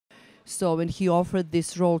So when he offered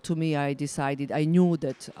this role to me, I knew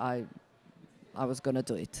that I was gonna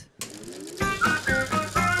do it.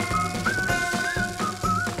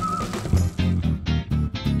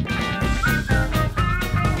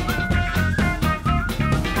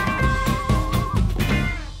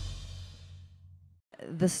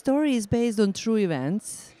 The story is based on true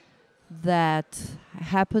events that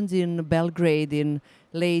happened in Belgrade in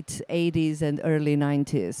late 80s and early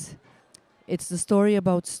 90s. It's the story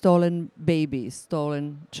about stolen baby,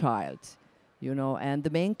 stolen child, and the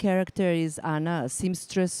main character is Anna, a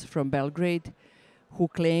seamstress from Belgrade, who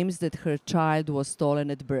claims that her child was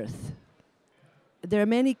stolen at birth. There are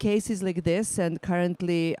many cases like this, and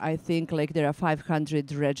currently I think there are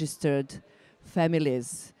 500 registered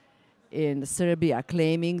families in Serbia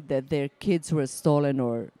claiming that their kids were stolen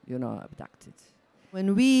or, abducted.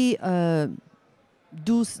 When we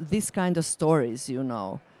do this kind of stories,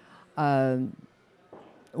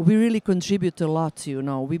 we really contribute a lot,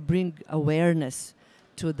 We bring awareness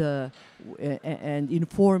to and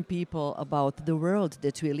inform people about the world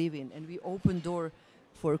that we live in, and we open door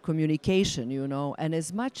for communication, And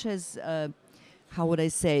as much as, how would I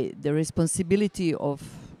say, the responsibility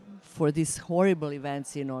for these horrible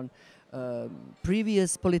events, on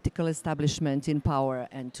previous political establishment in power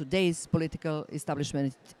and today's political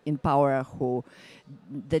establishment in power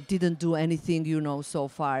that didn't do anything, so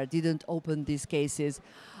far, didn't open these cases.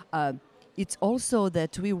 It's also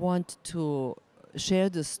that we want to share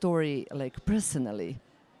the story personally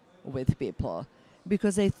with people,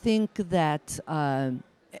 because I think that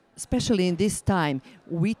especially in this time,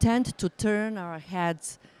 we tend to turn our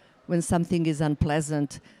heads when something is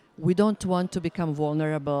unpleasant. We don't want to become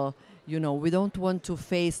vulnerable. We don't want to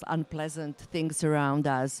face unpleasant things around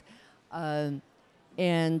us. When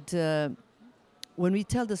we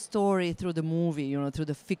tell the story through the movie, through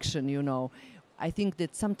the fiction, I think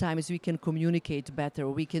that sometimes we can communicate better.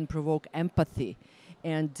 We can provoke empathy.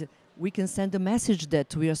 And we can send a message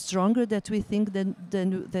that we are stronger than we think than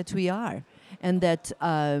that we are. And that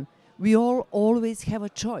we all always have a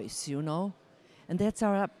choice, And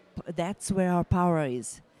that's where our power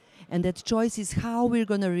is. And that choice is how we're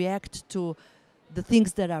going to react to the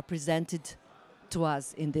things that are presented to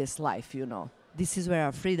us in this life, This is where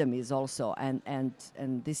our freedom is also, and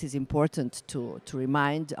this is important to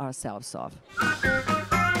remind ourselves of.